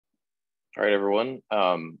All right, everyone.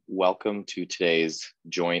 Welcome to today's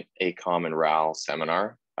joint ACOM and RAL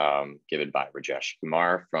seminar given by Rajesh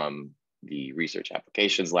Kumar from the Research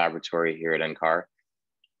Applications Laboratory here at NCAR.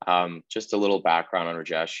 Just a little background on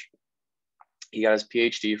Rajesh. He got his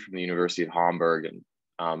PhD from the University of Hamburg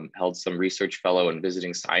and held some research fellow and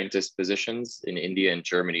visiting scientist positions in India and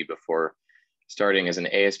Germany before starting as an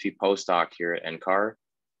ASP postdoc here at NCAR.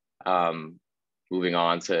 Moving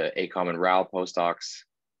on to ACOM and RAL postdocs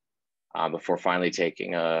before finally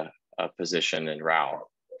taking a position in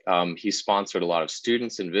RAL. He sponsored a lot of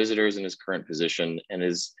students and visitors in his current position, and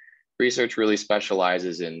his research really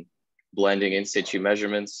specializes in blending in situ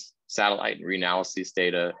measurements, satellite and reanalysis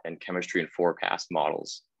data, and chemistry and forecast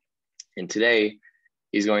models. And today,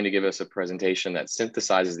 he's going to give us a presentation that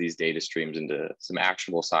synthesizes these data streams into some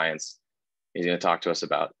actionable science. He's going to talk to us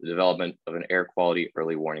about the development of an air quality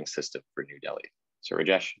early warning system for New Delhi. So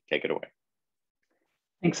Rajesh, take it away.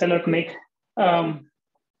 Thanks a lot, Nick.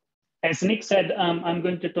 As Nick said, I'm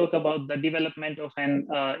going to talk about the development of an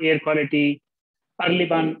air quality early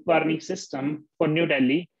warning system for New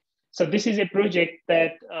Delhi. So this is a project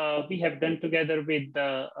that we have done together with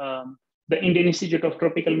the Indian Institute of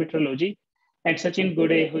Tropical Meteorology. And Sachin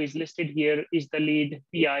Gode, who is listed here, is the lead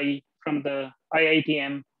PI from the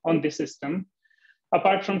IITM on this system.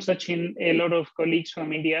 Apart from Sachin, a lot of colleagues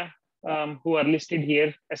from India who are listed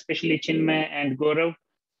here, especially Chinmay and Gaurav,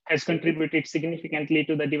 has contributed significantly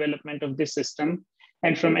to the development of this system.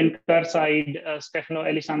 And from NCAR side, Stefano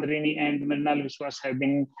Alessandrini and Mrinal Viswas have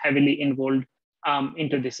been heavily involved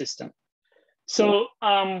into the system. So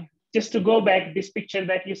just to go back, this picture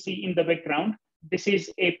that you see in the background, this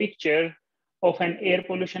is a picture of an air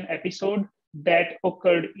pollution episode that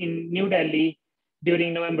occurred in New Delhi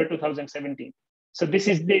during November 2017. So this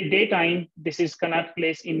is the daytime. This is Connaught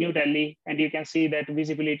Place in New Delhi, and you can see that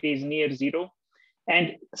visibility is near zero.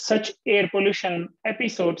 And such air pollution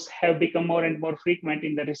episodes have become more and more frequent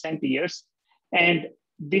in the recent years. And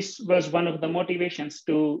this was one of the motivations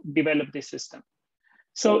to develop this system.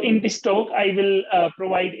 So in this talk, I will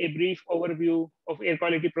provide a brief overview of air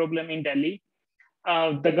quality problem in Delhi.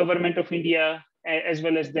 The government of India, as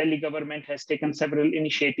well as Delhi government, has taken several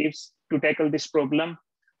initiatives to tackle this problem.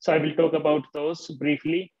 So I will talk about those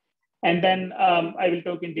briefly. And then I will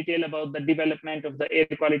talk in detail about the development of the air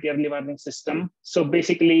quality early warning system. So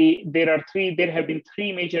basically, there have been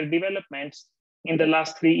three major developments in the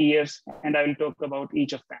last 3 years, and I will talk about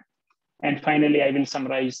each of them. And finally, I will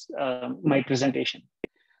summarize my presentation.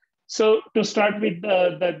 So to start with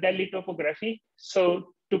the Delhi topography.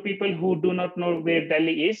 So to people who do not know where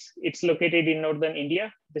Delhi is, it's located in northern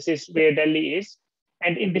India. This is where Delhi is.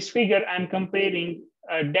 And in this figure, I'm comparing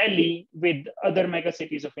Delhi with other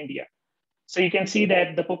megacities of India. So you can see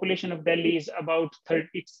that the population of Delhi is about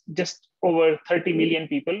just over 30 million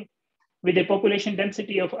people, with a population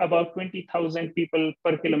density of about 20,000 people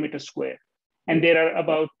per kilometer square. And there are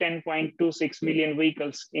about 10.26 million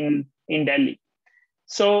vehicles in Delhi.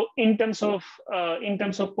 So in terms of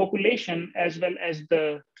population as well as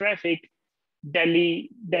the traffic, Delhi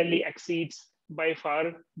exceeds by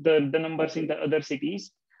far the numbers in the other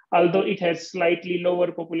cities, although it has slightly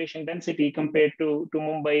lower population density compared to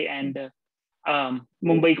Mumbai and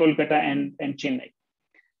Kolkata and Chennai.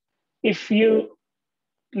 If you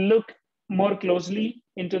look more closely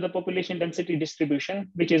into the population density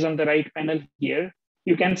distribution, which is on the right panel here,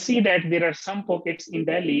 you can see that there are some pockets in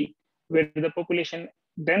Delhi where the population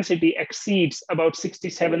density exceeds about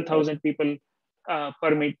 67,000 people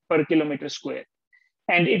per kilometer square.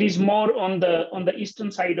 And it is more on the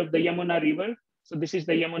eastern side of the Yamuna River. So this is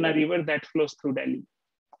the Yamuna River that flows through Delhi.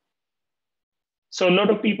 So a lot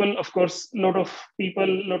of people, of course, a lot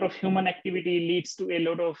of human activity leads to a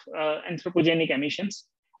lot of anthropogenic emissions.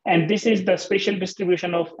 And this is the spatial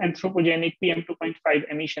distribution of anthropogenic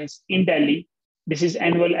PM2.5 emissions in Delhi. This is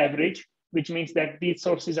annual average, which means that these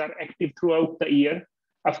sources are active throughout the year.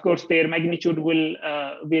 Of course, their magnitude will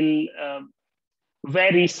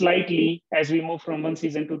vary slightly as we move from one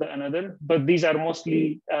season to the another, but these are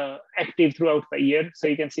mostly active throughout the year. So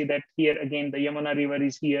you can see that here again, the Yamuna River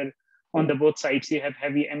is here on the both sides. You have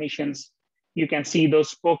heavy emissions. You can see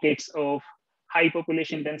those pockets of high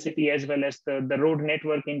population density as well as the road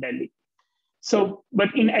network in Delhi. So,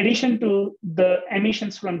 but in addition to the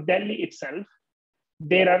emissions from Delhi itself,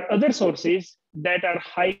 there are other sources that are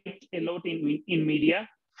hyped a lot in media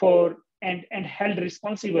and held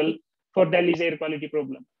responsible for Delhi's air quality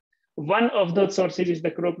problem. One of those sources is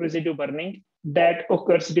the crop residue burning that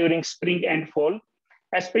occurs during spring and fall,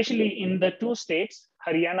 especially in the two states,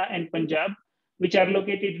 Haryana and Punjab, which are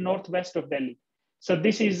located northwest of Delhi. So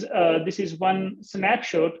this is one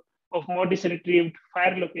snapshot of MODIS retrieved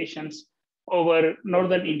fire locations over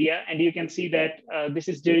northern India. And you can see that this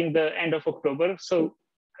is during the end of October. So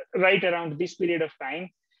right around this period of time,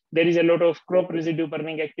 there is a lot of crop residue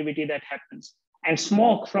burning activity that happens. And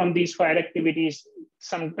smoke from these fire activities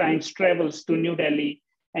sometimes travels to New Delhi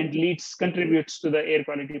and contributes to the air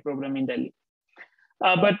quality problem in Delhi.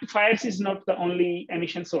 But fires is not the only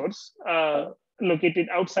emission source located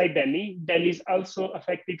outside Delhi. Delhi is also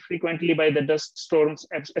affected frequently by the dust storms,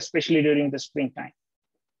 especially during the springtime.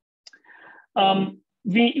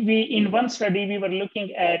 We in one study, we were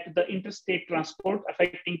looking at the interstate transport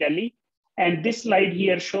affecting Delhi. And this slide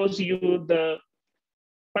here shows you the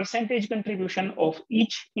percentage contribution of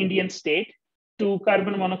each Indian state to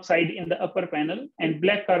carbon monoxide in the upper panel and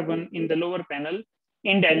black carbon in the lower panel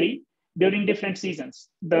in Delhi during different seasons.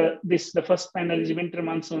 The first panel is winter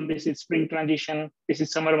monsoon, this is spring transition, this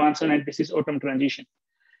is summer monsoon, and this is autumn transition.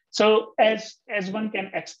 So as one can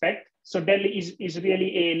expect, so Delhi is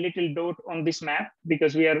really a little dot on this map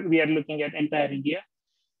because we are looking at entire India.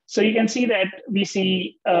 So you can see that we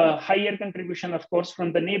see a higher contribution, of course,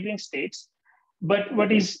 from the neighboring states. But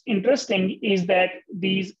what is interesting is that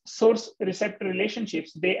these source-receptor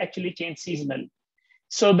relationships, they actually change seasonally.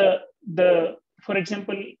 So for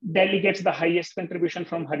example, Delhi gets the highest contribution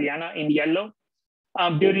from Haryana in yellow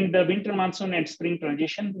during the winter monsoon and spring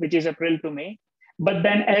transition, which is April to May. But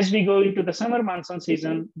then as we go into the summer monsoon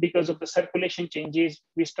season, because of the circulation changes,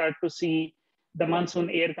 we start to see the monsoon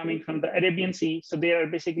air coming from the Arabian Sea. So there are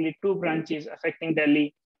basically two branches affecting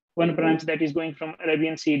Delhi. One branch that is going from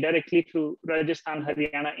Arabian Sea directly through Rajasthan,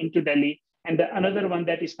 Haryana into Delhi, and another one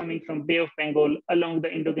that is coming from Bay of Bengal along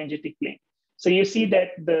the Indo-Gangetic plain. So you see that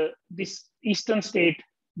this eastern state,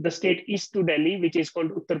 the state east to Delhi, which is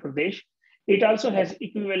called Uttar Pradesh, it also has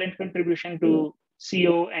equivalent contribution to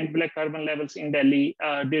CO and black carbon levels in Delhi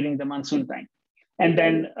during the monsoon time. And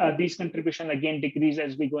then these contribution again decrease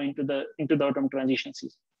as we go into the autumn transition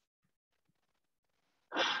season.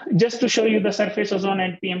 Just to show you the surface ozone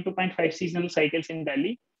and PM2.5 seasonal cycles in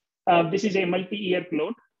Delhi, this is a multi-year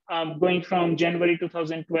plot going from January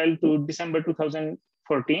 2012 to December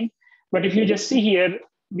 2014. But if you just see here,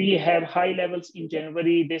 we have high levels in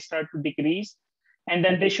January, they start to decrease. And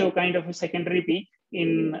then they show kind of a secondary peak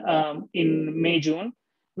in May, June,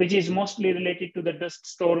 which is mostly related to the dust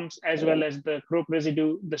storms as well as the crop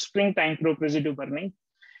residue, the springtime crop residue burning.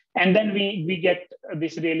 And then we get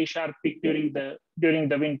this really sharp peak during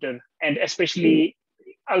the winter, and especially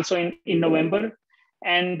also in November.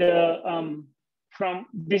 And from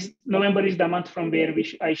this, November is the month from where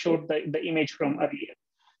I showed the image from earlier.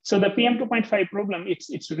 So the PM2.5 problem,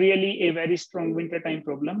 it's really a very strong wintertime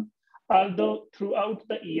problem. Although throughout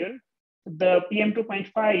the year, the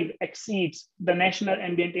PM2.5 exceeds the National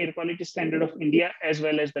Ambient Air Quality Standard of India as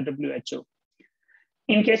well as the WHO.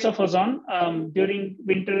 In case of ozone, during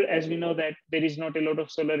winter, as we know that there is not a lot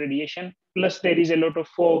of solar radiation, plus there is a lot of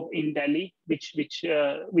fog in Delhi, which leads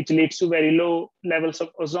to very low levels of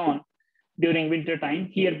ozone during winter time.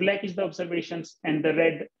 Here, black is the observations, and the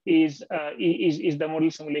red is the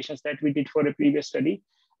model simulations that we did for a previous study.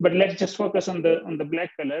 But let's just focus on the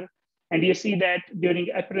black color, and you see that during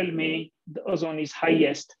April, May, the ozone is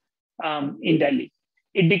highest in Delhi.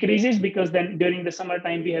 It decreases because then during the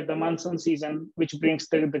summertime, we have the monsoon season, which brings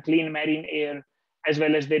the clean marine air, as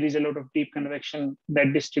well as there is a lot of deep convection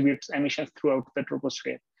that distributes emissions throughout the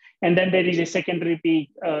troposphere. And then there is a secondary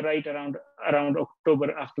peak right around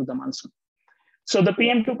October after the monsoon. So the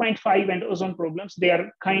PM2.5 and ozone problems, they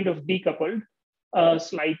are kind of decoupled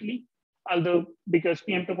slightly, although because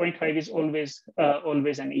PM2.5 is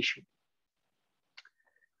always an issue.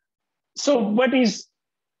 So what is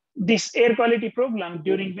this air quality problem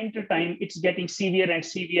during winter time? It's getting severe and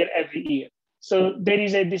severe every year. So there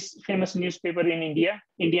is this famous newspaper in India,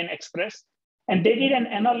 Indian Express, and they did an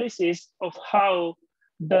analysis of how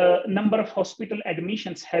the number of hospital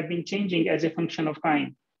admissions have been changing as a function of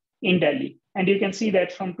time in Delhi. And you can see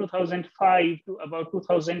that from 2005 to about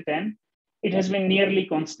 2010, it has been nearly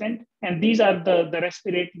constant. And these are the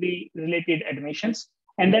respiratory related admissions.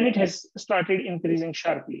 And then it has started increasing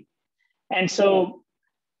sharply. And so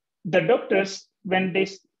the doctors, when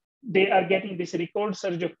they are getting this record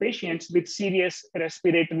surge of patients with serious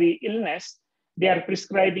respiratory illness, they are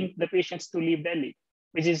prescribing the patients to leave Delhi,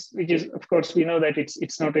 which is of course, we know that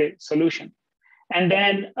it's not a solution. And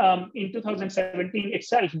then in 2017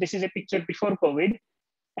 itself, this is a picture before COVID,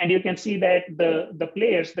 and you can see that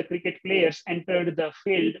the cricket players entered the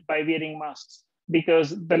field by wearing masks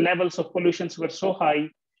because the levels of pollutions were so high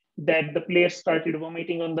that the players started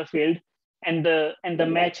vomiting on the field, and the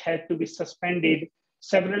match had to be suspended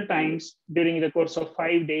several times during the course of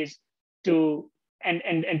 5 days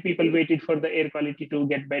and people waited for the air quality to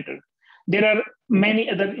get better. There are many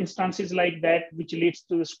other instances like that, which leads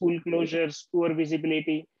to school closures, poor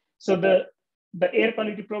visibility. So the air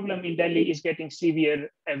quality problem in Delhi is getting severe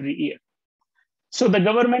every year. So the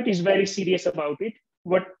government is very serious about it.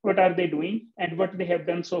 What are they doing and what they have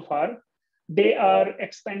done so far? They are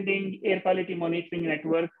expanding air quality monitoring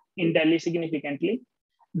network in Delhi significantly.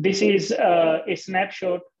 This is a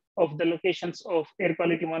snapshot of the locations of air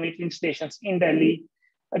quality monitoring stations in Delhi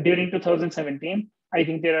during 2017. I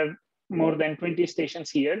think there are more than 20 stations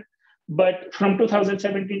here. But from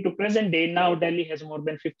 2017 to present day, now Delhi has more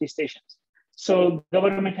than 50 stations. So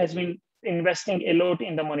government has been investing a lot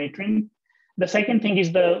in the monitoring. The second thing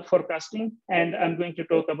is the forecasting, and I'm going to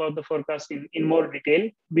talk about the forecasting in more detail.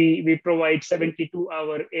 We provide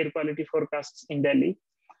 72-hour air quality forecasts in Delhi.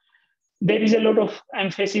 There is a lot of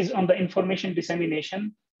emphasis on the information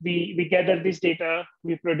dissemination. We gather this data,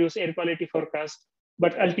 we produce air quality forecast,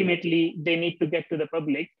 but ultimately they need to get to the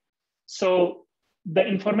public. So the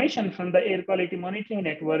information from the air quality monitoring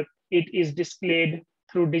network, it is displayed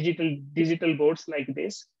through digital boards like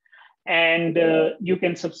this. And you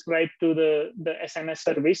can subscribe to the SMS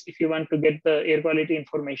service if you want to get the air quality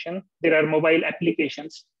information. There are mobile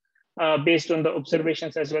applications based on the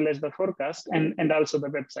observations as well as the forecast, and also the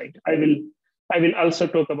website. I will also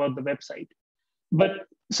talk about the website. But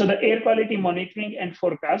so the air quality monitoring and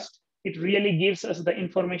forecast, it really gives us the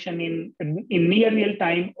information in near real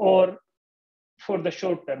time or for the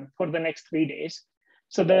short term, for the next 3 days.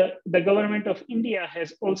 So the government of India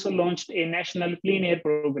has also launched a national clean air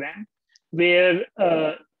program where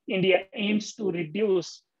India aims to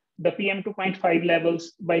reduce the PM 2.5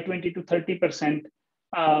 levels by 20 to 30%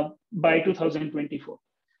 by 2024.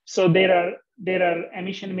 So there are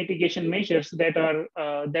emission mitigation measures that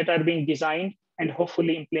are being designed and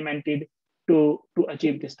hopefully implemented to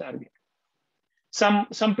achieve this target.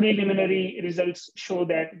 Some preliminary results show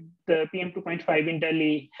that the PM 2.5 in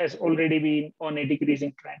Delhi has already been on a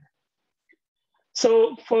decreasing trend.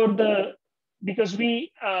 So because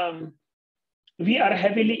we are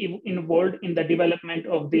heavily involved in the development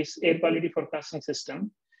of this air quality forecasting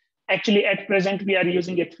system. Actually, at present, we are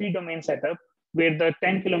using a 3-domain setup where the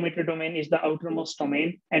 10-kilometer domain is the outermost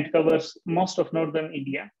domain and covers most of northern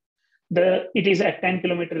India. It is at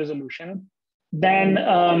 10-kilometer resolution. Then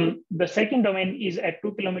the second domain is at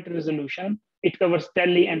 2-kilometer resolution. It covers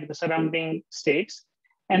Delhi and the surrounding states.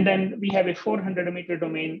 And then we have a 400-meter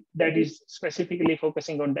domain that is specifically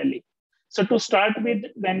focusing on Delhi. So to start with,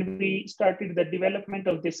 when we started the development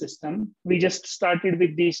of this system, we just started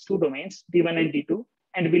with these 2 domains, D1 and D2,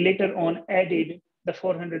 and we later on added the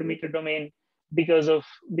 400-meter domain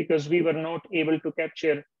because we were not able to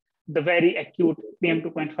capture the very acute PM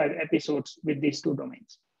 2.5 episodes with these 2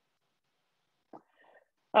 domains.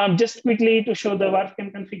 Just quickly to show the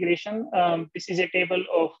WRF-Chem configuration, this is a table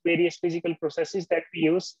of various physical processes that we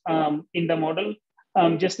use in the model.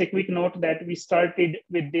 Just a quick note that we started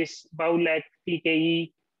with this Bowlac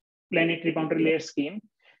PKE planetary boundary layer scheme,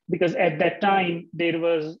 because at that time there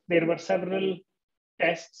were several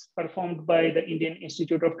tests performed by the Indian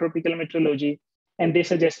Institute of Tropical Meteorology, and they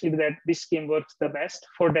suggested that this scheme works the best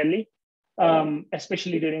for Delhi,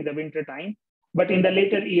 especially during the winter time. But in the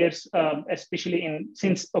later years, especially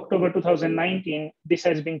since October 2019, this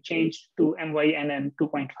has been changed to MYNN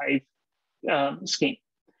 2.5 scheme.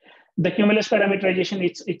 The cumulus parameterization,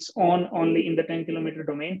 it's on only in the 10-kilometer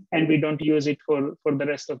domain, and we don't use it for the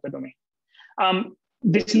rest of the domain.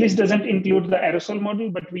 This list doesn't include the aerosol model,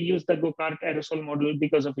 but we use the Go-Kart aerosol model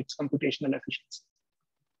because of its computational efficiency.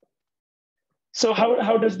 So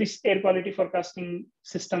how does this air quality forecasting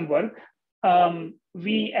system work?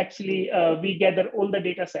 We gather all the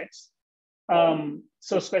data sets.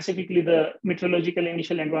 So specifically the meteorological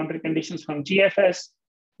initial and boundary conditions from GFS,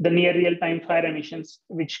 the near real-time fire emissions,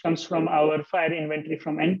 which comes from our fire inventory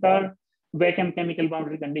from NCAR, WRF-Chem chemical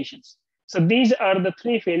boundary conditions. So these are the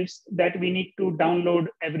 3 fields that we need to download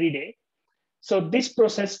every day. So this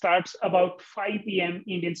process starts about 5 p.m.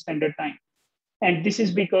 Indian Standard Time. And this is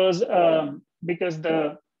because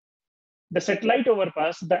the satellite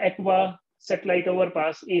overpass, the AQEWS satellite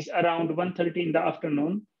overpass is around 1:30 in the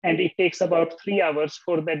afternoon, and it takes about 3 hours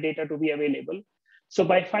for that data to be available. So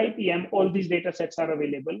by 5 p.m., all these data sets are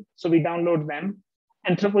available. So we download them.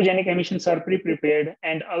 Anthropogenic emissions are pre-prepared,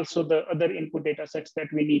 and also the other input data sets that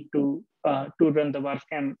we need to run the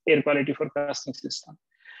WRF-Chem air quality forecasting system.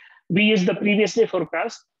 We use the previous day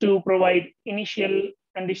forecast to provide initial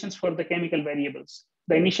conditions for the chemical variables.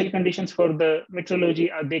 The initial conditions for the meteorology,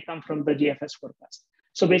 they come from the GFS forecast.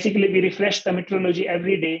 So basically, we refresh the meteorology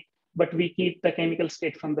every day, but we keep the chemical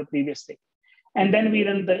state from the previous day. And then we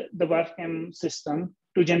run the WRF-Chem system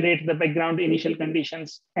to generate the background initial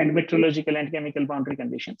conditions and meteorological and chemical boundary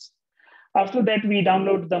conditions. After that, we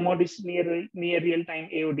download the MODIS near real-time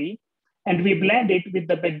AOD, and we blend it with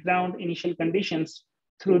the background initial conditions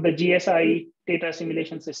through the GSI data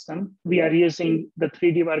assimilation system. We are using the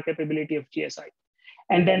 3D VAR capability of GSI.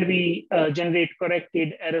 And then we generate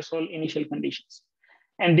corrected aerosol initial conditions.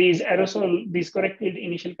 And these corrected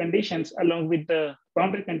initial conditions, along with the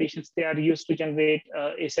boundary conditions, they are used to generate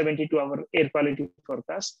a 72-hour air quality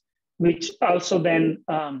forecast, which also then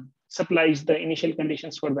supplies the initial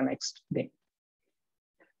conditions for the next day.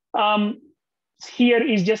 Here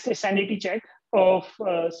is just a sanity check of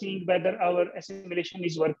seeing whether our assimilation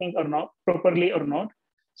is working or not, properly or not.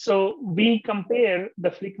 So we compare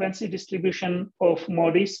the frequency distribution of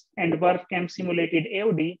MODIS and WRF-Chem simulated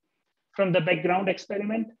AOD from the background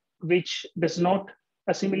experiment, which does not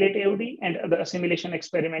assimilate AOD, and the assimilation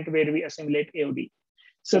experiment where we assimilate AOD.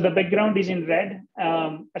 So the background is in red,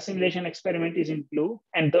 assimilation experiment is in blue,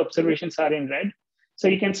 and the observations are in red. So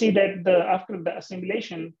you can see that after the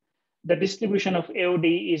assimilation, the distribution of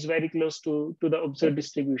AOD is very close to the observed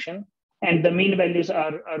distribution, and the mean values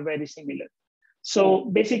are very similar. So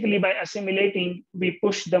basically, by assimilating, we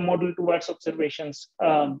push the model towards observations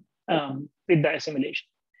with the assimilation.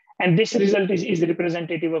 And this result is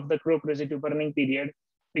representative of the crop residue burning period,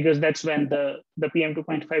 because that's when the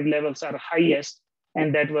PM2.5 levels are highest,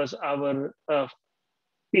 and that was our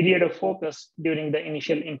period of focus during the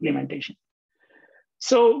initial implementation.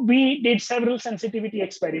 So we did several sensitivity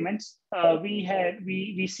experiments.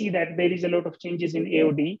 We see that there is a lot of changes in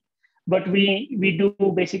AOD, but we do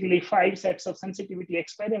basically 5 sets of sensitivity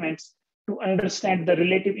experiments to understand the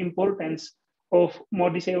relative importance of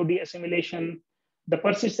MODIS AOD assimilation, the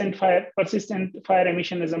persistent fire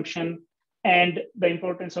emission assumption, and the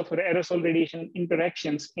importance of aerosol radiation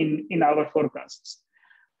interactions in our forecasts.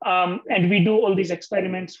 And we do all these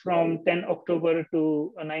experiments from 10 October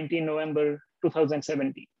to 19 November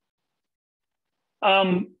 2017.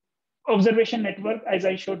 Observation network, as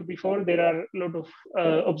I showed before, there are a lot of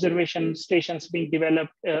observation stations being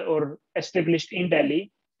developed or established in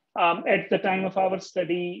Delhi. At the time of our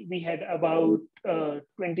study, we had about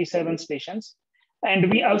 27 stations.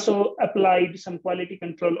 And we also applied some quality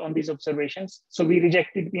control on these observations. So we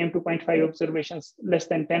rejected PM2.5 observations less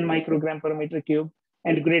than 10 microgram per meter cube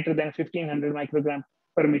and greater than 1500 microgram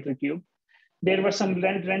per meter cube. There were some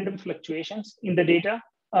random fluctuations in the data.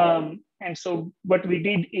 And so what we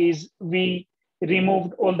did is we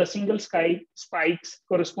removed all the single spikes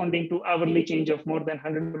corresponding to hourly change of more than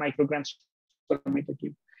 100 micrograms per meter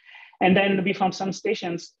cube. And then we found some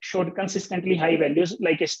stations showed consistently high values,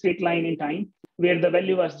 like a straight line in time, where the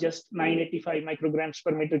value was just 985 micrograms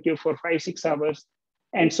per meter cube for 5-6 hours.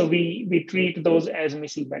 And so we treat those as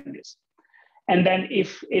missing values. And then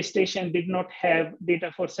if a station did not have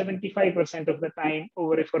data for 75% of the time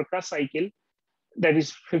over a forecast cycle, that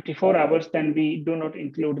is 54 hours, then we do not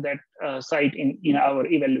include that site in our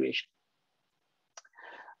evaluation.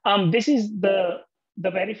 This is the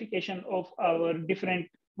verification of our different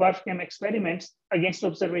WRF-Chem experiments against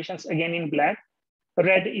observations, again in black.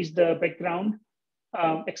 Red is the background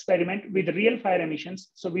experiment with real fire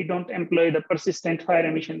emissions. So we don't employ the persistent fire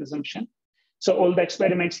emission assumption. So all the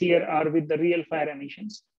experiments here are with the real fire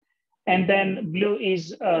emissions. And then blue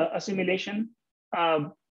is assimilation.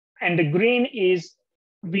 And the green is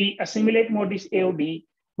we assimilate MODIS AOD,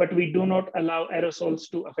 but we do not allow aerosols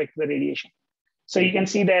to affect the radiation. So you can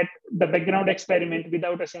see that the background experiment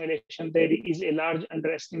without assimilation, there is a large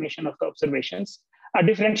underestimation of the observations.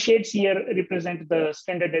 Different shades here represent the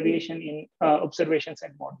standard deviation in observations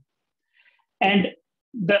and model. And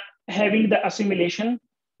having the assimilation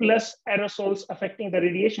plus aerosols affecting the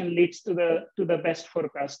radiation leads to the best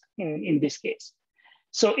forecast in this case.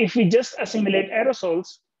 So if we just assimilate aerosols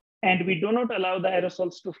and we do not allow the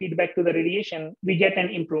aerosols to feed back to the radiation, we get an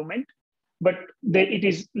improvement, but it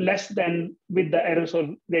is less than with the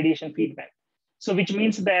aerosol radiation feedback. So which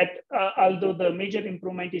means that although the major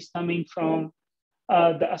improvement is coming from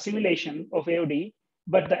the assimilation of AOD,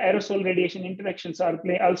 but the aerosol radiation interactions are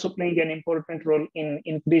also playing an important role in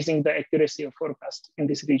increasing the accuracy of forecast in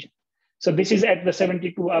this region. So this is at the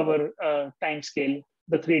 72-hour time scale,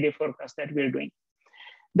 the 3-day forecast that we're doing.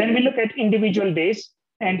 Then we look at individual days.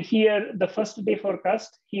 And here, the first day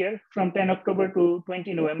forecast here from 10 October to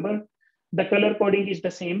 20 November, the color coding is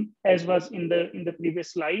the same as was in the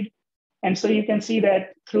previous slide. And so you can see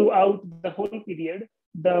that throughout the whole period,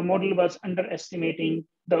 the model was underestimating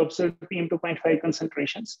the observed PM2.5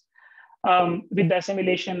 concentrations. With the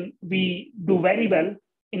assimilation, we do very well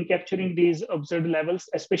in capturing these observed levels,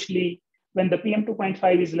 especially when the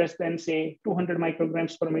PM2.5 is less than, say, 200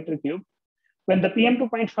 micrograms per meter cube. when the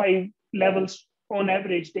PM2.5 levels on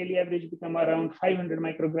average, daily average, become around 500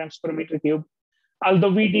 micrograms per meter cube.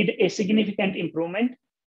 Although we did a significant improvement,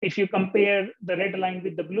 if you compare the red line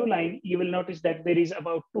with the blue line, you will notice that there is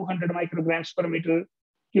about 200 micrograms per meter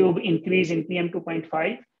cube increase in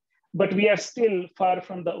PM2.5, but we are still far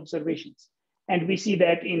from the observations. And we see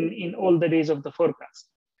that in all the days of the forecast.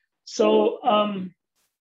 So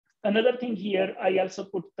another thing here, I also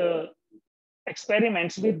put the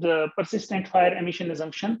experiments with the persistent fire emission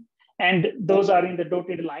assumption, and those are in the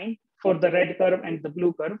dotted line for the red curve and the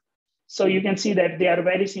blue curve. So you can see that they are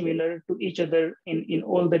very similar to each other in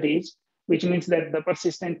all the days, which means that the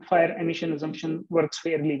persistent fire emission assumption works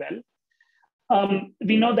fairly well.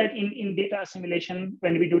 We know that in data assimilation,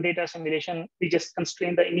 when we do data assimilation, we just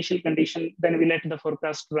constrain the initial condition, then we let the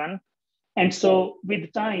forecast run. And so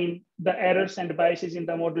with time, the errors and biases in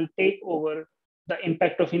the model take over the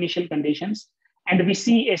impact of initial conditions. And we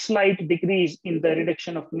see a slight decrease in the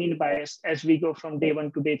reduction of mean bias as we go from day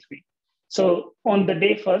 1 to day 3. So on the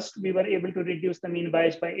day first, we were able to reduce the mean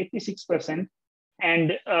bias by 86%,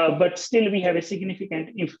 but still we have a significant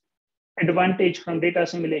advantage from data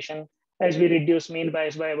assimilation as we reduce mean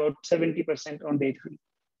bias by about 70% on day 3.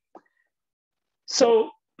 So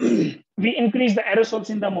we increase the aerosols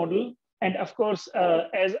in the model. And of course,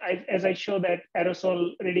 as I show that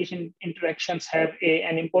aerosol radiation interactions have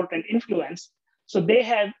an important influence. So they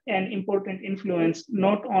have an important influence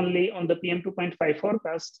not only on the PM2.5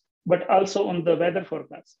 forecast, but also on the weather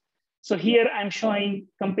forecast. So here I'm showing,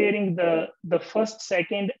 comparing the first,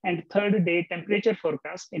 second, and third day temperature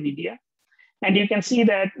forecast in India. And you can see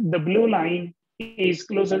that the blue line is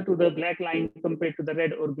closer to the black line compared to the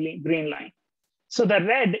red or green line. So the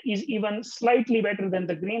red is even slightly better than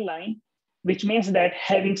the green line, which means that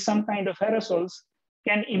having some kind of aerosols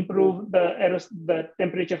can improve the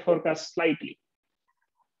temperature forecast slightly.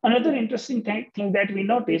 Another interesting thing that we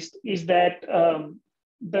noticed is that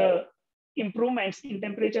the improvements in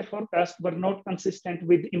temperature forecast were not consistent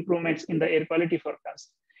with improvements in the air quality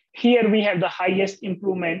forecast. Here we have the highest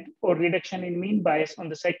improvement or reduction in mean bias on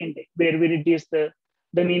the second day, where we reduced the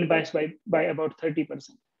mean bias by about 30%.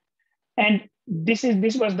 And this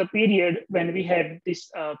was the period when we had this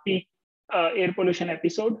peak air pollution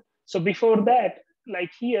episode. So before that,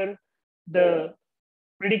 like here, the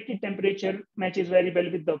predicted temperature matches very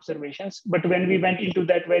well with the observations. But when we went into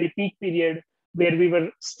that very peak period where we were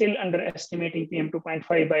still underestimating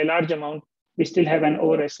PM2.5 by a large amount, we still have an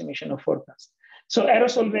overestimation of forecast. So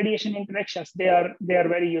aerosol radiation interactions, they are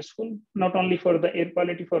very useful, not only for the air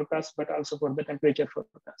quality forecast, but also for the temperature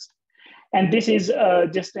forecast. And this is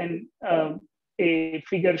just a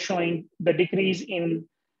figure showing the decrease in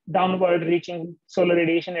downward reaching solar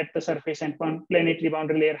radiation at the surface and planetary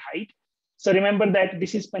boundary layer height. So remember that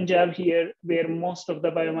this is Punjab here, where most of the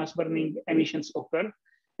biomass burning emissions occur.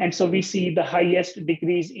 And so we see the highest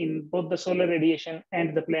decrease in both the solar radiation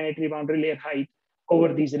and the planetary boundary layer height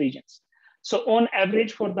over these regions. So on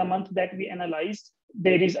average for the month that we analyzed,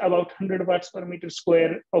 there is about 100 watts per meter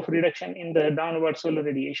square of reduction in the downward solar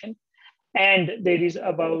radiation. And there is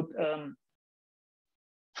about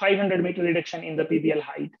 500 meter reduction in the PBL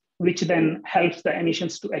height, which then helps the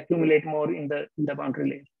emissions to accumulate more in the boundary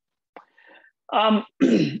layer.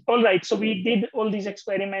 All right, so we did all these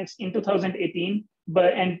experiments in 2018,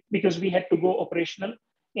 and because we had to go operational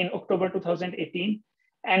in October 2018,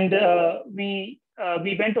 and we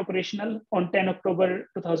went operational on 10 October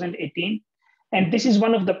 2018. And this is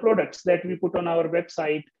one of the products that we put on our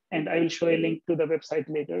website, and I will show a link to the website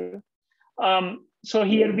later. So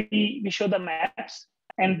here we show the maps,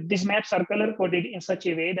 and these maps are color coded in such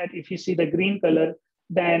a way that if you see the green color,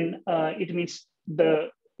 then it means the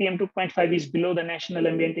PM2.5 is below the national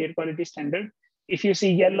ambient air quality standard. If you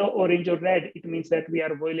see yellow, orange, or red, it means that we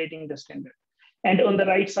are violating the standard. And on the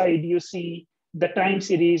right side, you see the time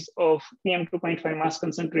series of PM2.5 mass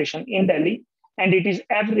concentration in Delhi, and it is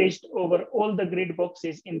averaged over all the grid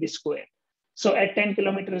boxes in this square. So at 10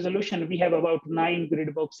 kilometer resolution, we have about 9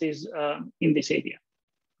 grid boxes in this area.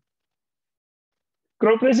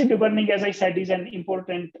 Crop residue burning, as I said, is an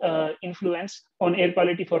important influence on air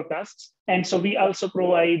quality forecasts. And so we also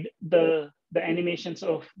provide the animations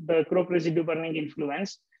of the crop residue burning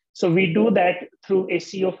influence. So we do that through a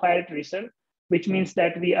CO fire tracer, which means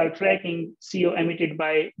that we are tracking CO emitted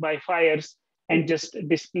by fires and just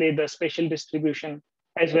display the spatial distribution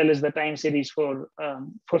as well as the time series for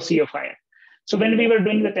CO fire. So when we were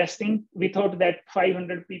doing the testing, we thought that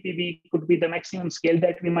 500 ppb could be the maximum scale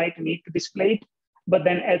that we might need to display it. But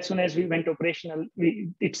then as soon as we went operational,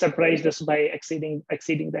 it surprised us by exceeding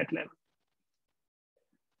that level.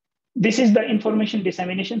 This is the information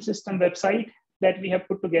dissemination system website. that we have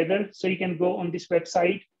put together. So you can go on this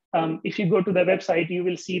website. If you go to the website, you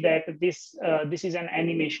will see that this is an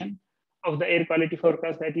animation of the air quality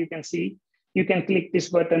forecast that you can see. You can click this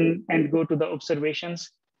button and go to the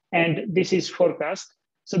observations, and this is forecast.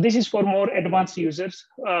 So this is for more advanced users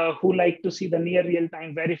who like to see the near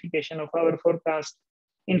real-time verification of our forecast,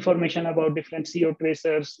 information about different CO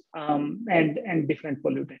tracers and different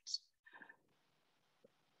pollutants.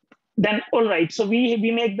 Then, all right, so we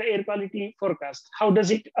make the air quality forecast. How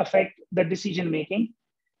does it affect the decision-making?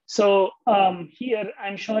 So here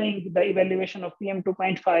I'm showing the evaluation of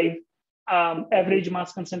PM2.5 average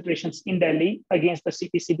mass concentrations in Delhi against the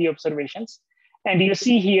CPCB observations. And you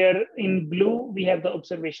see here in blue, we have the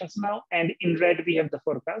observations now, and in red, we have the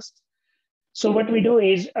forecast. So what we do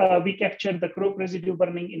is we capture the crop residue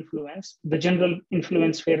burning influence, the general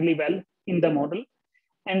influence fairly well in the model.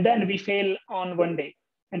 And then we fail on one day,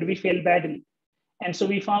 and we fail badly. And so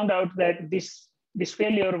we found out that this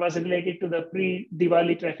failure was related to the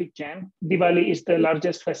pre-Diwali traffic jam. Diwali is the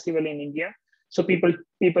largest festival in India. So people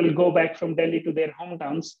go back from Delhi to their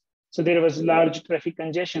hometowns. So there was large traffic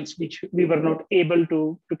congestions, which we were not able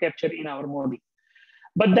to capture in our model.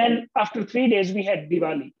 But then after 3 days, we had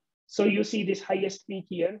Diwali. So you see this highest peak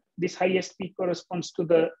here. This highest peak corresponds to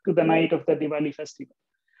the night of the Diwali festival.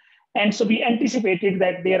 And so we anticipated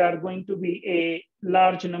that there are going to be a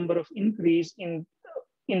large number of increase in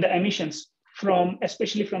the emissions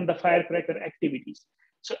especially from the firecracker activities.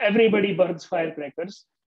 So everybody burns firecrackers.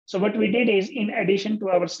 So what we did is, in addition to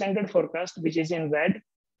our standard forecast, which is in red,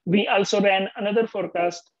 we also ran another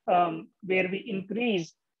forecast where we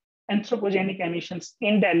increase anthropogenic emissions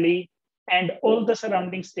in Delhi and all the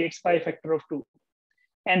surrounding states by a factor of 2.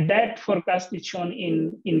 And that forecast is shown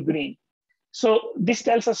in green. So this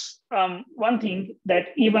tells us one thing, that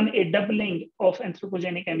even a doubling of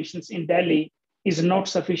anthropogenic emissions in Delhi is not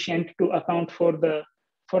sufficient to account for the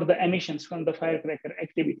emissions from the firecracker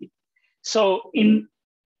activity. So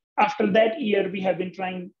after that year, we have been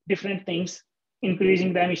trying different things,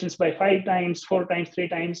 increasing the emissions by 5 times, 4 times, 3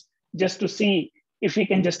 times, just to see if we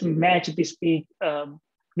can just match this peak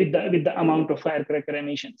with the amount of firecracker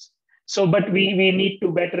emissions. So, but we need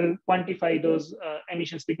to better quantify those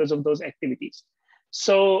emissions because of those activities.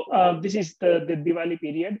 So this is the Diwali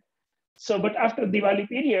period. So, but after Diwali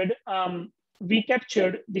period, we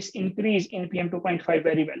captured this increase in PM2.5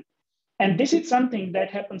 very well. And this is something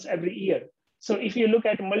that happens every year. So if you look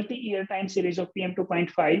at multi-year time series of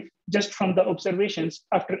PM2.5, just from the observations,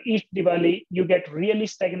 after each Diwali, you get really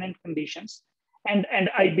stagnant conditions. And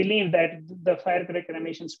I believe that the firecracker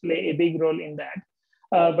emissions play a big role in that.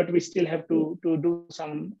 But we still have to do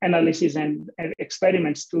some analysis and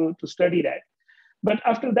experiments to study that. But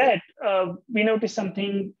after that, we noticed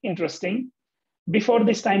something interesting. Before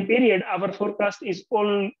this time period, our forecast is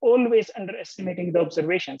always underestimating the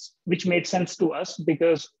observations, which made sense to us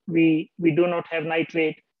because we do not have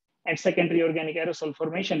nitrate and secondary organic aerosol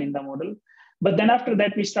formation in the model. But then after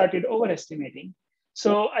that, we started overestimating.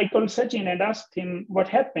 So I called Sachin and asked him what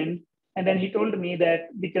happened. And then he told me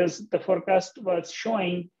that because the forecast was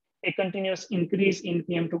showing a continuous increase in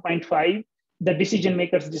PM2.5, the decision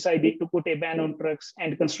makers decided to put a ban on trucks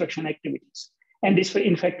and construction activities. And this,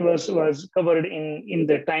 in fact, was covered in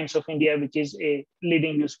the Times of India, which is a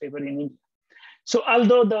leading newspaper in India. So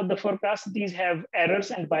although the forecasts, these have errors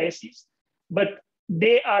and biases, but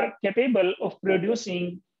they are capable of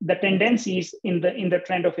producing the tendencies in the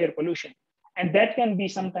trend of air pollution. And that can be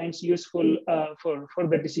sometimes useful for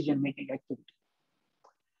the decision-making activity.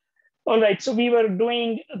 All right, so we were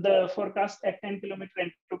doing the forecast at 10 kilometer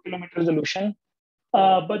and 2 kilometer resolution.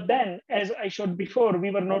 But then, as I showed before,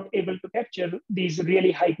 we were not able to capture these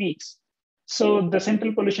really high peaks. So the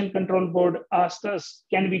Central Pollution Control Board asked us,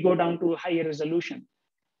 can we go down to a higher resolution?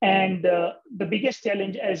 And the biggest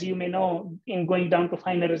challenge, as you may know, in going down to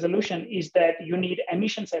finer resolution is that you need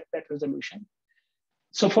emissions at that resolution.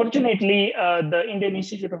 So fortunately, the Indian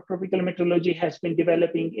Institute of Tropical Meteorology has been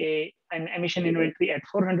developing an emission inventory at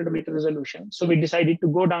 400 meter resolution. So we decided to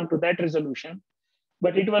go down to that resolution,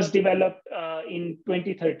 but it was developed in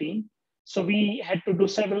 2013. So we had to do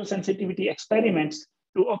several sensitivity experiments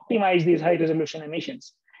to optimize these high resolution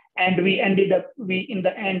emissions. And we ended up, in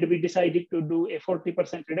the end, we decided to do a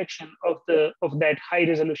 40% reduction of that high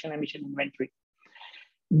resolution emission inventory.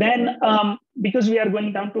 Then, because we are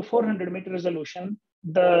going down to 400 meter resolution,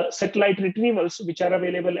 the satellite retrievals, which are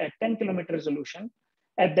available at 10 kilometer resolution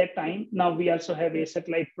at that time, now we also have a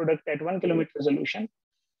satellite product at 1 kilometer resolution.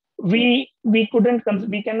 We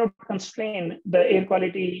cannot constrain the air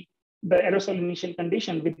quality, the aerosol initial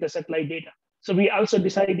condition with the satellite data. So we also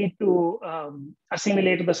decided to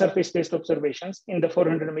assimilate the surface-based observations in the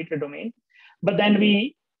 400 meter domain. But then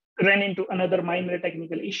we ran into another minor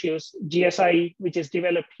technical issues. GSI, which is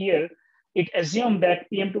developed here, it assumed that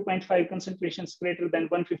PM2.5 concentrations greater than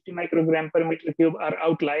 150 microgram per meter cube are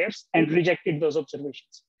outliers and rejected those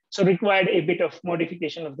observations. So required a bit of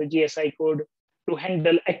modification of the GSI code to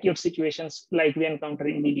handle acute situations like we encounter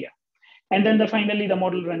in India. And then finally, the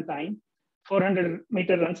model runtime, 400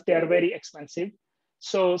 meter runs, they are very expensive.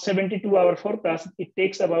 So 72-hour forecast, it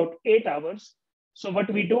takes about 8 hours. So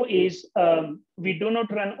what we do is we do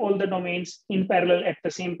not run all the domains in parallel at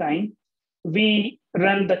the same time. We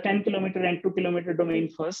run the 10 kilometer and 2 kilometer domain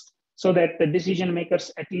first so that the decision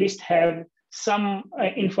makers at least have some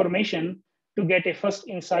information to get a first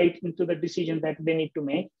insight into the decision that they need to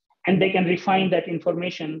make. And they can refine that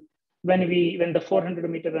information when the 400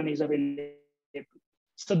 meter run is available.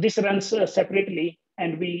 So this runs separately,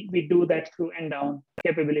 and we do that through end down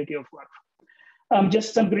capability of work.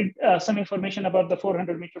 Just some information about the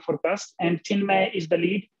 400 meter forecast, and Chinmay is the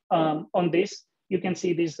lead on this. You can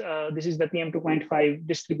see this. This is the PM2.5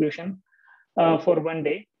 distribution for one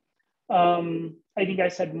day. I think I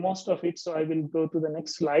said most of it, so I will go to the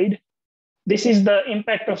next slide. This is the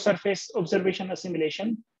impact of surface observation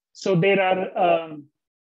assimilation. So there are,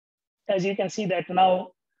 as you can see that now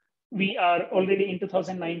we are already in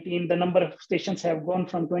 2019, the number of stations have gone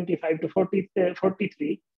from 25 to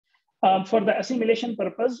 43. For the assimilation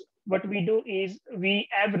purpose, what we do is we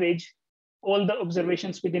average all the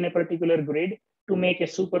observations within a particular grid to make a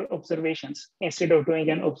super observations instead of doing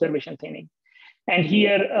an observation thinning. And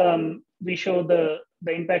here we show the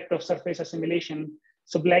impact of surface assimilation.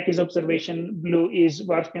 So black is observation, blue is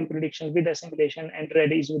WRF-Chem prediction with assimilation, and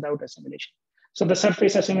red is without assimilation. So the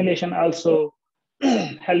surface assimilation also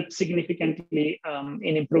helps significantly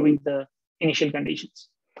in improving the initial conditions.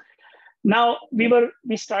 Now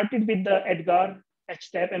we started with the EDGAR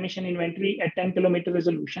HTAP emission inventory at 10 kilometer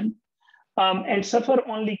resolution, and SUFFER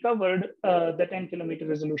only covered the 10 kilometer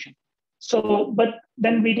resolution. So, but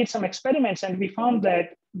then we did some experiments and we found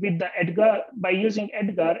that with the EDGAR, by using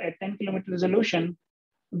EDGAR at 10 kilometer resolution,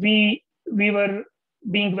 we were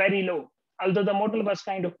being very low. Although the model was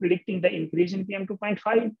kind of predicting the increase in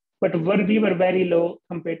PM2.5, but we were very low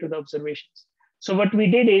compared to the observations. So what we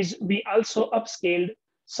did is we also upscaled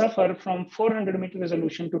SUFFER from 400 meter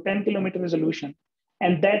resolution to 10 kilometer resolution.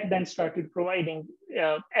 And that then started providing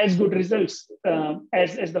as good results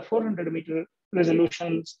as the 400 meter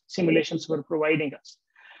resolution simulations were providing us.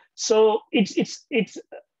 So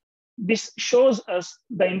this shows us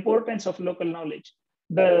the importance of local knowledge,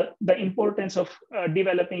 the importance of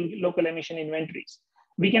developing local emission inventories.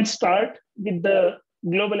 We can start with the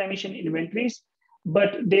global emission inventories,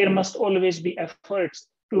 but there must always be efforts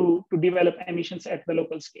to develop emissions at the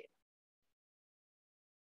local scale.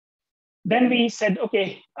 Then we said,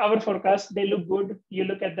 okay, our forecasts, they look good. You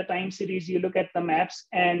look at the time series, you look at the maps,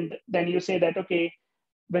 and then you say that, okay,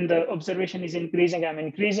 when the observation is increasing, I'm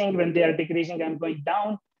increasing. When they are decreasing, I'm going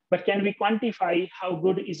down. But can we quantify how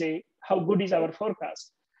good is our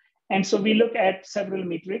forecast? And so we look at several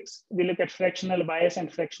metrics. We look at fractional bias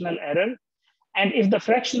and fractional error. And if the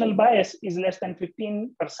fractional bias is less than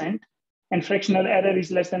 15% and fractional error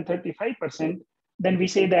is less than 35%, then we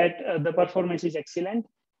say that the performance is excellent.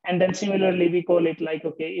 And then similarly, we call it like,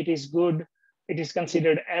 okay, it is good, it is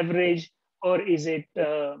considered average, or is it,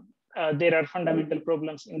 there are fundamental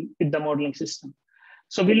problems with the modeling system.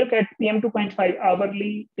 So we look at PM2.5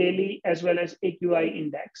 hourly, daily, as well as AQI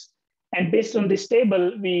index. And based on this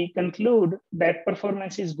table, we conclude that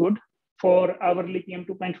performance is good for hourly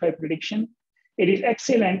PM2.5 prediction. It is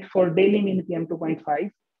excellent for daily mean PM2.5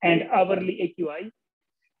 and hourly AQI.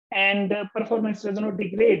 And performance does not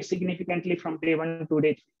degrade significantly from day 1 to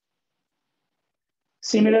day 3.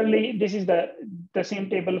 Similarly, this is the same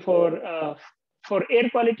table for air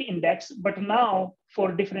quality index, but now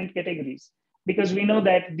for different categories, because we know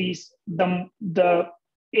that the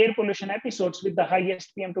air pollution episodes with the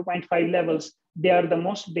highest PM2.5 levels, they are the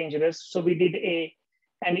most dangerous. So we did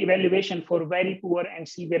an evaluation for very poor and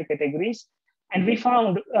severe categories. And we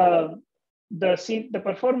found the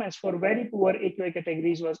performance for very poor AQI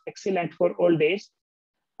categories was excellent for all days.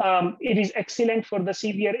 It is excellent for the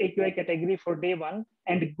severe AQI category for day 1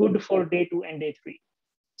 and good for day 2 and day 3.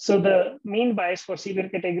 So the mean bias for severe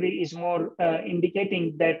category is more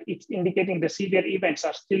indicating the severe events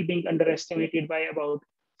are still being underestimated by about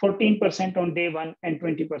 14% on day 1 and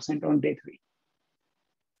 20% on day 3.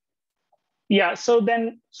 Yeah, so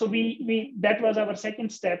that was our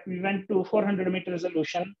second step. We went to 400 meter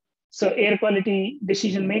resolution. So air quality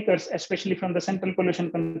decision makers, especially from the Central Pollution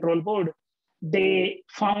Control Board, they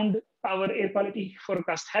found our air quality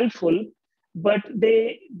forecast helpful, but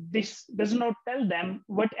this does not tell them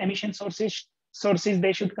what emission sources sources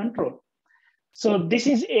they should control. So this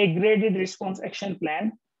is a graded response action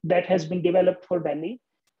plan that has been developed for Delhi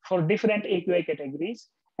for different AQI categories.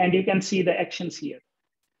 And you can see the actions here.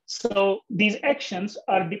 So these actions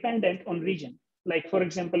are dependent on region. Like for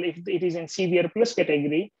example, if it is in severe plus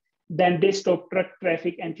category, then they stop truck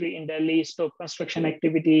traffic entry in Delhi, stop construction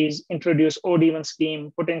activities, introduce odd-even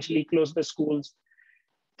scheme, potentially close the schools.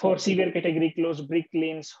 For severe category, close brick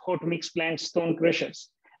lanes, hot mix plants, stone crushers.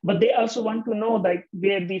 But they also want to know like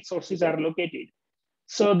where these sources are located.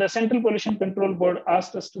 So the Central Pollution Control Board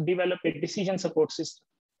asked us to develop a decision support system.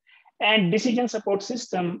 And decision support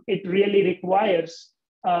system, it really requires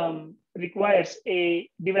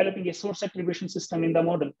developing a source attribution system in the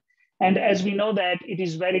model. And as we know that it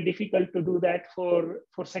is very difficult to do that for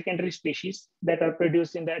secondary species that are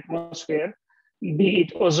produced in the atmosphere, be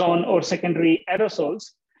it ozone or secondary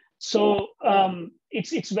aerosols. So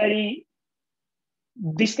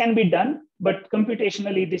this can be done, but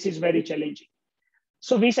computationally this is very challenging.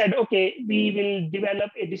 So we said, okay, we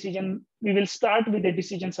will start with a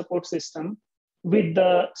decision support system with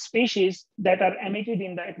the species that are emitted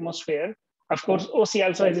in the atmosphere. Of course, OC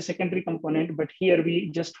also has a secondary component, but here we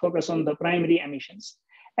just focus on the primary emissions.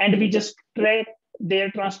 And we just track their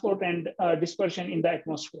transport and dispersion in the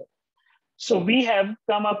atmosphere. So we have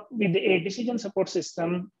come up with a decision support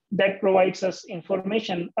system that provides us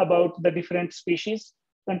information about the different species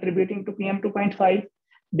contributing to PM2.5,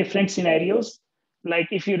 different scenarios, like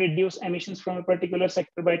if you reduce emissions from a particular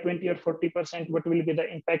sector by 20 or 40%, what will be the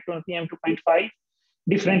impact on PM2.5?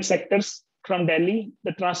 Different sectors from Delhi,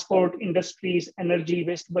 the transport, industries, energy,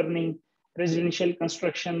 waste burning, residential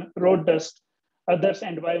construction, road dust, others,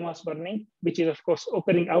 and biomass burning, which is of course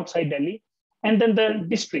occurring outside Delhi. And then the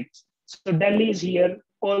districts. So Delhi is here,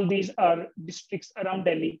 all these are districts around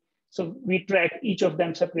Delhi. So we track each of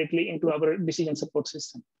them separately into our decision support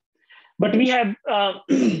system. But we have,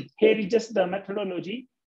 here is just the methodology.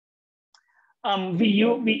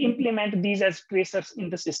 We implement these as tracers in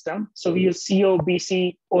the system. So we use CO,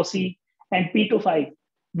 BC, OC, and P25,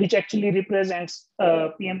 which actually represents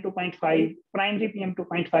PM2.5, primary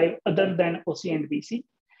PM2.5 other than OC and BC.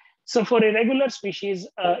 So for a regular species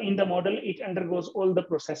in the model, it undergoes all the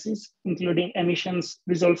processes, including emissions,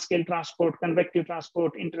 resolved scale transport, convective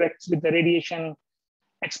transport, interacts with the radiation,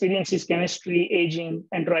 experiences chemistry, aging,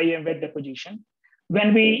 and dry and wet deposition.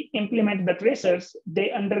 When we implement the tracers,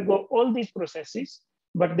 they undergo all these processes,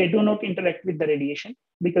 but they do not interact with the radiation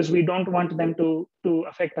because we don't want them to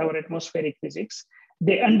affect our atmospheric physics.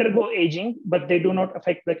 They undergo aging, but they do not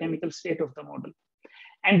affect the chemical state of the model.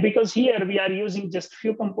 And because here we are using just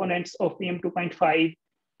few components of PM2.5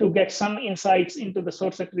 to get some insights into the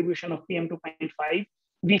source attribution of PM2.5,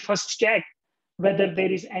 we first check whether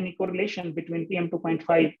there is any correlation between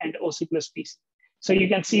PM2.5 and OC plus PC. So you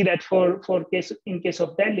can see that in case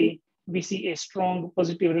of Delhi, we see a strong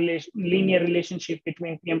positive linear relationship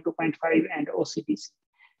between PM2.5 and OCPC,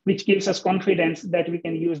 which gives us confidence that we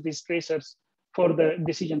can use these tracers for the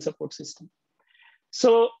decision support system.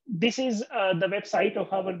 So this is the website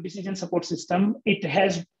of our decision support system. It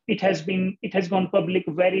has gone public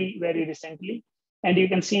very, very recently. And you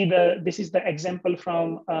can see this is the example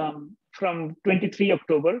from 23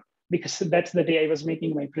 October, because that's the day I was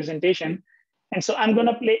making my presentation. And so I'm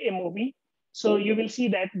gonna play a movie. So you will see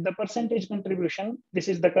that the percentage contribution, this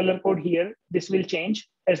is the color code here, this will change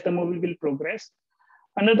as the movie will progress.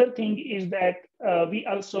 Another thing is that we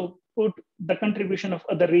also put the contribution of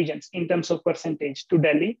other regions in terms of percentage to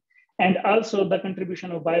Delhi, and also the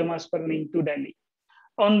contribution of biomass burning to Delhi.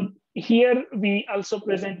 On here, we also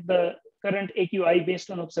present the current AQI based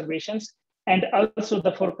on observations, and also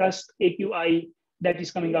the forecast AQI that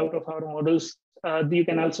is coming out of our models. You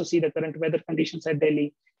can also see the current weather conditions at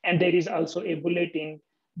Delhi, and there is also a bulletin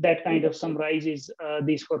that kind of summarizes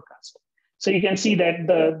these forecasts. So you can see that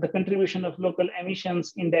the contribution of local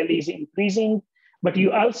emissions in Delhi is increasing, but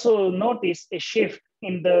you also notice a shift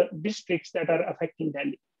in the districts that are affecting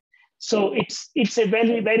Delhi. So it's a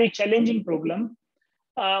very, very challenging problem.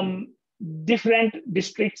 Different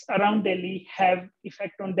districts around Delhi have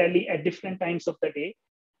effect on Delhi at different times of the day,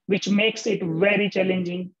 which makes it very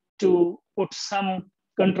challenging to put some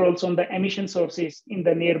controls on the emission sources in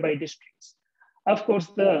the nearby districts. Of course,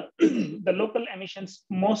 the local emissions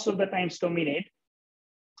most of the times dominate,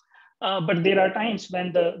 but there are times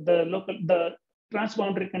when the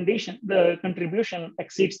transboundary condition, the contribution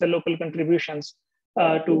exceeds the local contributions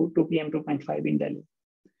to PM2.5 in Delhi.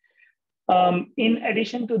 In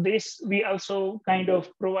addition to this, we also kind of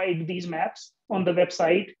provide these maps on the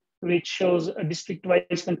website, which shows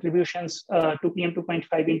district-wise contributions to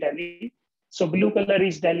PM2.5 in Delhi. So blue color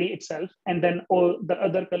is Delhi itself, and then all the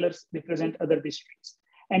other colors represent other districts.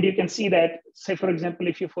 And you can see that, say, for example,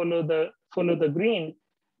 if you follow the green,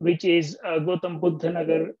 which is Gautam Buddha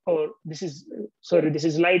Nagar, or this is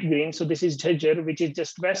light green. So this is Jhajjar, which is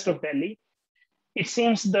just west of Delhi. It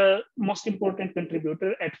seems the most important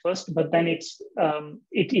contributor at first, but then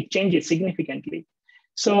it changes significantly.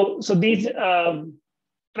 So these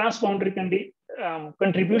transboundary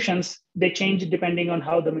contributions, they change depending on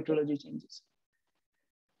how the meteorology changes.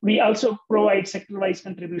 We also provide sector-wise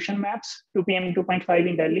contribution maps to PM2.5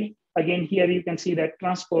 in Delhi. Again, here you can see that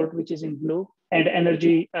transport, which is in blue, and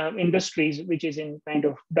energy industries, which is in kind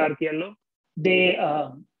of dark yellow, they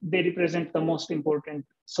represent the most important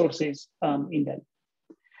sources in Delhi.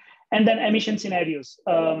 And then emission scenarios.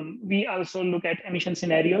 We also look at emission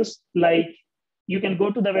scenarios, like you can go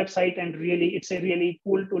to the website and it's a really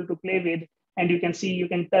cool tool to play with. And you can see you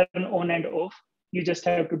can turn on and off. You just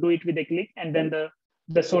have to do it with a click, and then the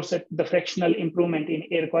fractional improvement in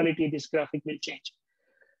air quality, this graphic will change.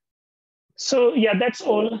 So yeah, that's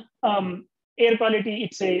all. Air quality,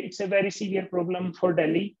 it's a very severe problem for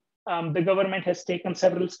Delhi. The government has taken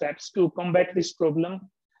several steps to combat this problem.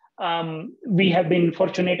 We have been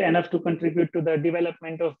fortunate enough to contribute to the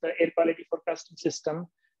development of the air quality forecasting system,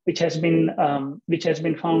 which has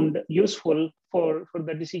been found useful for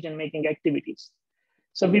the decision-making activities.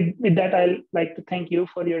 So with that, I'd like to thank you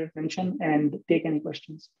for your attention and take any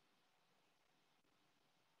questions.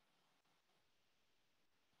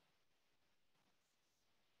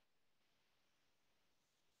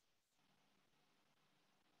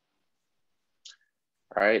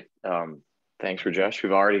 All right. Thanks, Rajesh.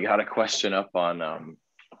 We've already got a question up on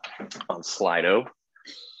Slido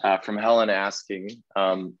from Helen asking,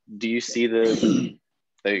 do you see the,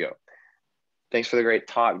 there you go. Thanks for the great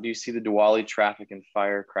talk. Do you see the Diwali traffic and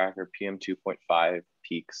firecracker PM2.5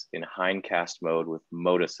 peaks in hindcast mode with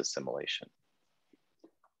MODIS assimilation?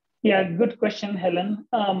 Yeah, good question, Helen.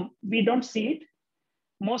 We don't see it,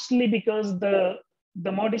 mostly because the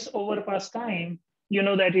MODIS overpass time, you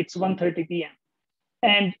know that it's 1:30 p.m.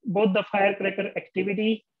 And both the firecracker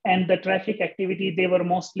activity and the traffic activity, they were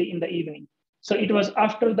mostly in the evening. So it was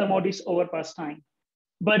after the MODIS overpass time.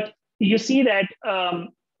 But you see that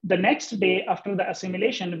the next day after the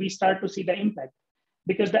assimilation, we start to see the impact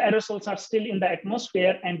because the aerosols are still in the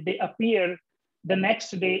atmosphere and they appear the next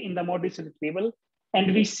day in the MODIS retrieval.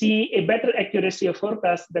 And we see a better accuracy of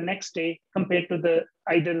forecast the next day compared to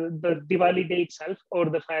either the Diwali day itself or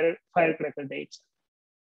the firecracker day itself.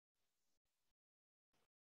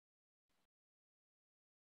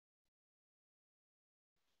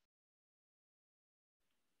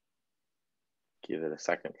 Give it a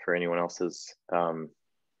second for anyone else's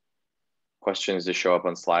questions to show up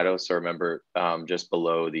on Slido. So remember, just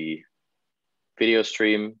below the video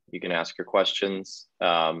stream, you can ask your questions.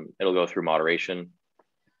 It'll go through moderation,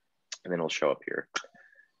 and then it'll show up here.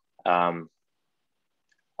 I'll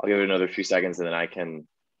give it another few seconds, and then I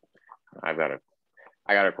got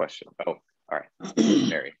a question. Oh, all right,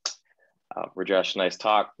 Mary. Rajesh, nice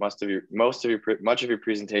talk. Much of your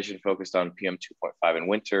presentation focused on PM2.5 in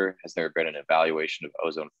winter. Has there been an evaluation of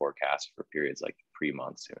ozone forecasts for periods like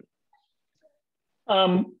pre-monsoon?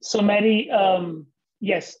 So Mary,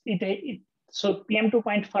 yes, so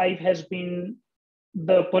PM2.5 has been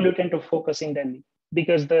the pollutant of focus in Delhi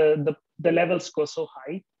because the levels go so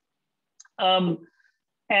high.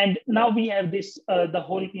 And now we have this, the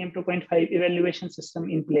whole PM2.5 evaluation system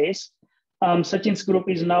in place. Sachin's group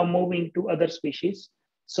is now moving to other species.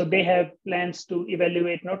 So they have plans to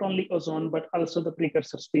evaluate not only ozone, but also the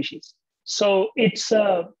precursor species. So it's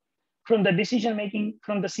from the decision-making,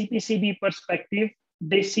 from the CPCB perspective,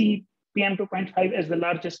 they see PM2.5 as the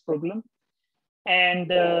largest problem. And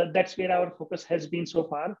that's where our focus has been so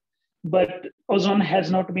far. But ozone has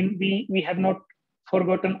not been, we have not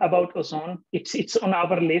forgotten about ozone. It's on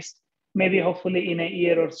our list. Maybe hopefully in a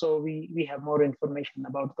year or so, we have more information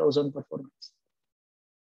about the ozone performance.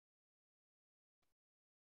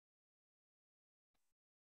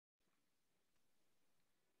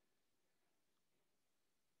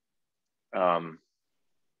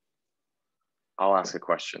 I'll ask a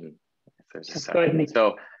question if there's a second.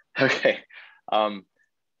 So, okay.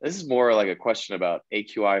 This is more like a question about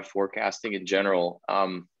AQI forecasting in general.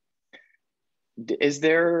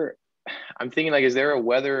 I'm thinking like, is there a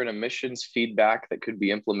weather and emissions feedback that could be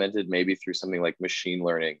implemented maybe through something like machine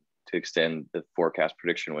learning to extend the forecast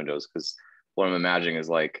prediction windows? Because what I'm imagining is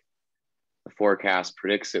like the forecast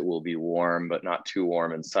predicts it will be warm, but not too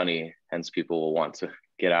warm and sunny. Hence people will want to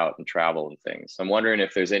get out and travel and things. So I'm wondering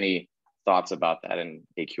if there's any thoughts about that in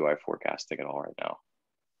AQI forecasting at all right now.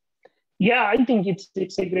 Yeah, I think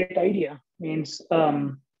it's a great idea. Means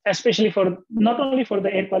especially for not only for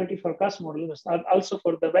the air quality forecast models, but also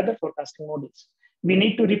for the weather forecasting models. We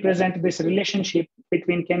need to represent this relationship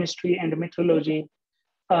between chemistry and meteorology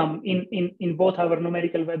in both our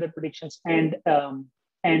numerical weather predictions and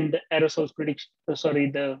aerosols prediction.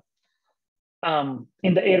 Sorry, the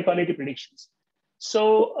in the air quality predictions.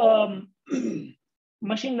 So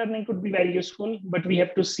machine learning could be very useful, but we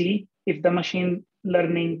have to see if the machine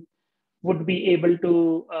learning would be able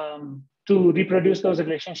to reproduce those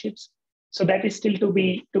relationships. So that is still to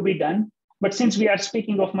be done. But since we are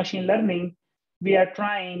speaking of machine learning, we are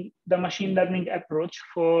trying the machine learning approach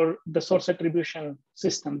for the source attribution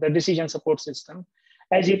system, the decision support system.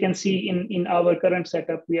 As you can see in our current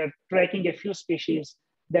setup, we are tracking a few species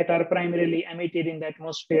that are primarily emitted in the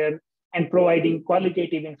atmosphere and providing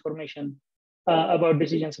qualitative information about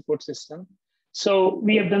decision support system. So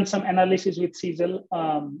we have done some analysis with CISL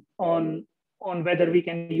on whether we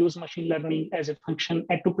can use machine learning as a function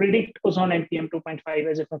and to predict ozone and PM 2.5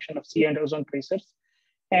 as a function of C and ozone tracers.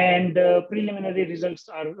 And preliminary results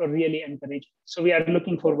are really encouraging. So we are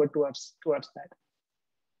looking forward towards that.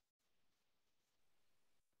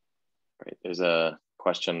 Great. There's a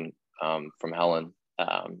question from Helen.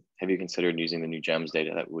 Have you considered using the new GEMS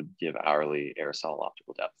data that would give hourly aerosol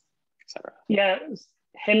optical depth, etc.? Yeah,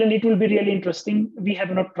 Helen, it will be really interesting. We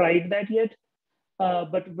have not tried that yet,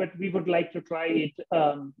 but we would like to try it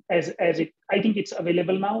as it. I think it's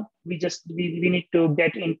available now. We need to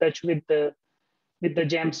get in touch with the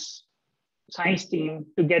GEMS science team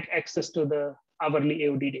to get access to the hourly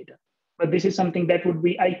AOD data. But this is something that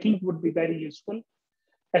I think would be very useful,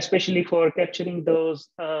 especially for capturing those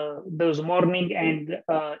morning and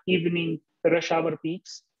evening rush hour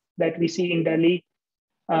peaks that we see in Delhi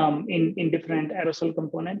in different aerosol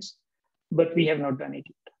components, but we have not done it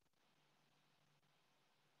yet.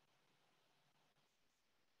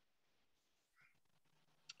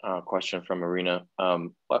 Question from Marina.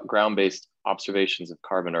 What ground-based observations of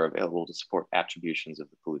carbon are available to support attributions of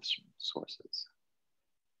the pollution sources?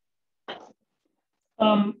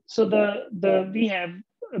 So we have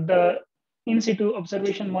the in-situ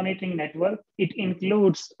observation monitoring network. It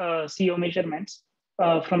includes CO measurements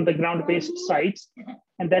from the ground-based sites,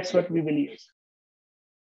 and that's what we will use.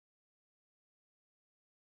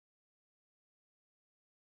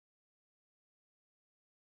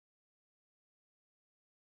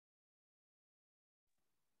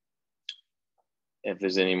 If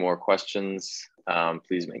there's any more questions,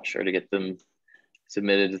 please make sure to get them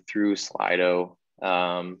submitted through Slido.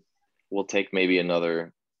 We'll take maybe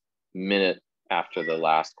another minute after the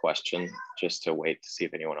last question just to wait to see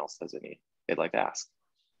if anyone else has any they'd like to ask.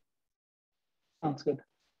 Sounds good.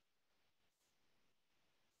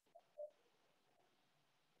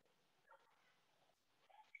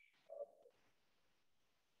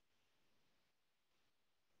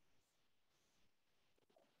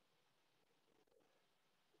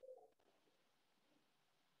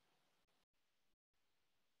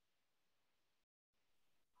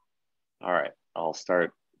 All right, I'll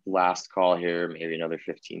start last call here, maybe another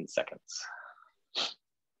 15 seconds.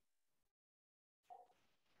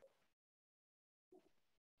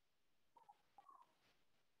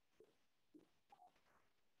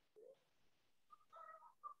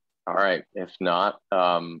 All right, if not,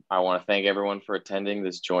 I want to thank everyone for attending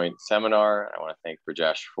this joint seminar. I want to thank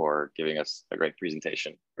Rajesh for giving us a great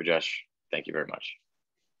presentation. Rajesh, thank you very much.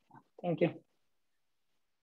 Thank you.